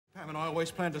Pam and I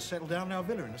always planned to settle down in our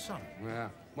villa in the sun. Yeah.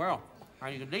 Well,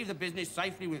 you could leave the business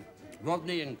safely with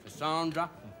Rodney and Cassandra.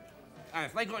 And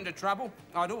if they got into trouble,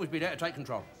 I'd always be there to take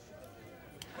control.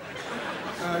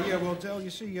 Yeah, well, Del, you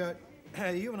see, you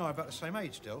and I are about the same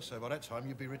age, Del, so by that time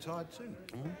you'd be retired too.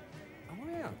 Oh,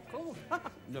 yeah, of course.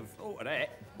 Never thought of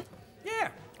that. Yeah,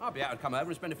 I'd be able to come over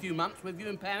and spend a few months with you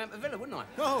and Pam at the villa, wouldn't I?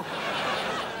 Oh,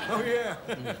 oh yeah.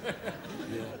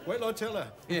 Yeah. Wait till I tell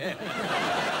her. Yeah.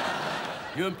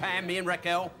 You and Pam, me and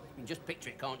Raquel, you can just picture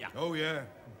it, can't you? Oh, yeah.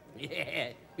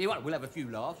 Yeah. You what, we'll have a few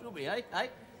laughs, won't we, eh? Hey,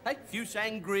 a few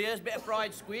sangrias, bit of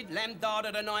fried squid, lamb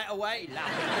dada the night away.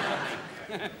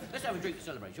 Lovely. Let's have a drink to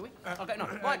celebrate, shall we? Okay, no.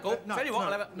 Right, cool. No, Tell you what, no,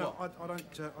 I'll have a... No, I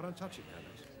don't touch it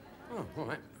nowadays. Oh, all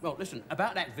right. Well, listen,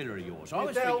 about that villa of yours, I Hey,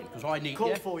 was Del, thinking, because I need...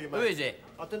 call for you, mate. Who is it?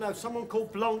 I don't know, someone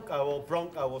called Blanco or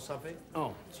Bronco or something.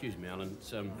 Oh, excuse me, Alan.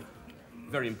 It's a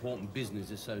very important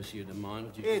business associate of mine.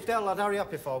 Would you... Yeah, Del, I'd hurry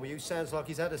up if I were you. Sounds like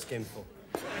he's had a skinful.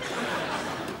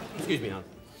 Excuse me, Alan.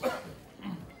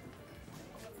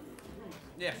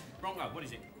 Yes, Bronco, what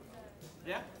is it?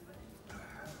 Yeah?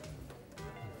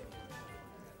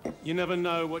 You never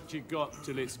know what you got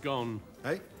till it's gone.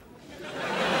 Hey?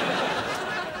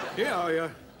 Yeah, I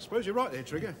suppose you're right there,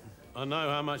 Trigger. I know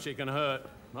how much it can hurt.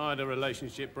 I had a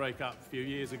relationship break up a few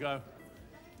years ago.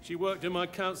 She worked in my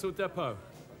council depot.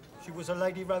 She was a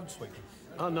lady road sweeper.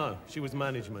 Oh, no, she was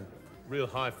management. Real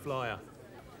high flyer.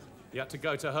 You had to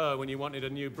go to her when you wanted a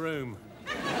new broom.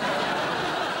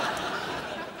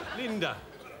 Linda.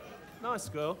 Nice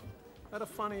girl. Had a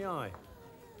funny eye.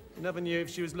 You never knew if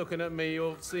she was looking at me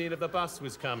or seeing if the bus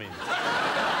was coming.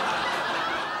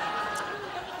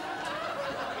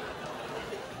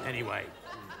 Anyway,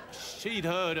 she'd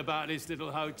heard about this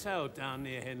little hotel down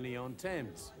near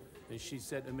Henley-on-Thames. And she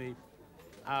said to me,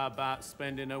 how about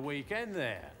spending a weekend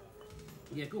there?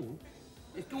 Yeah, go on.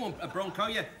 Yeah, go on, Bronco,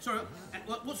 yeah. Sorry,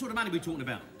 what sort of money are we talking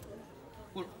about?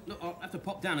 Well, look, I'll have to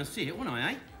pop down and see it, won't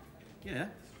I, eh? Yeah.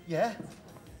 Yeah?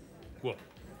 What?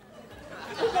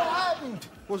 What happened?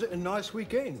 Was it a nice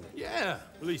weekend? Yeah,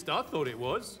 at least I thought it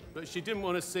was. But she didn't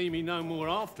want to see me no more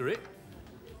after it.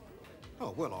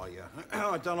 Oh, well,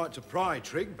 I don't like to pry,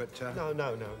 Trig, but...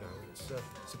 No.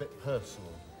 It's a bit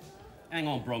personal. Hang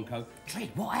on, Bronco.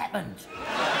 Trig, what happened?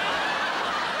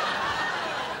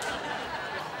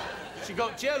 She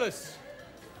got jealous.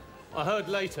 I heard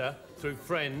later, through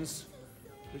friends,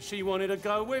 that she wanted to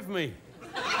go with me.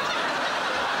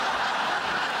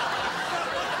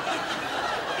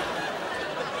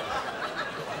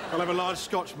 I'll have a large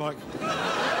scotch, Mike.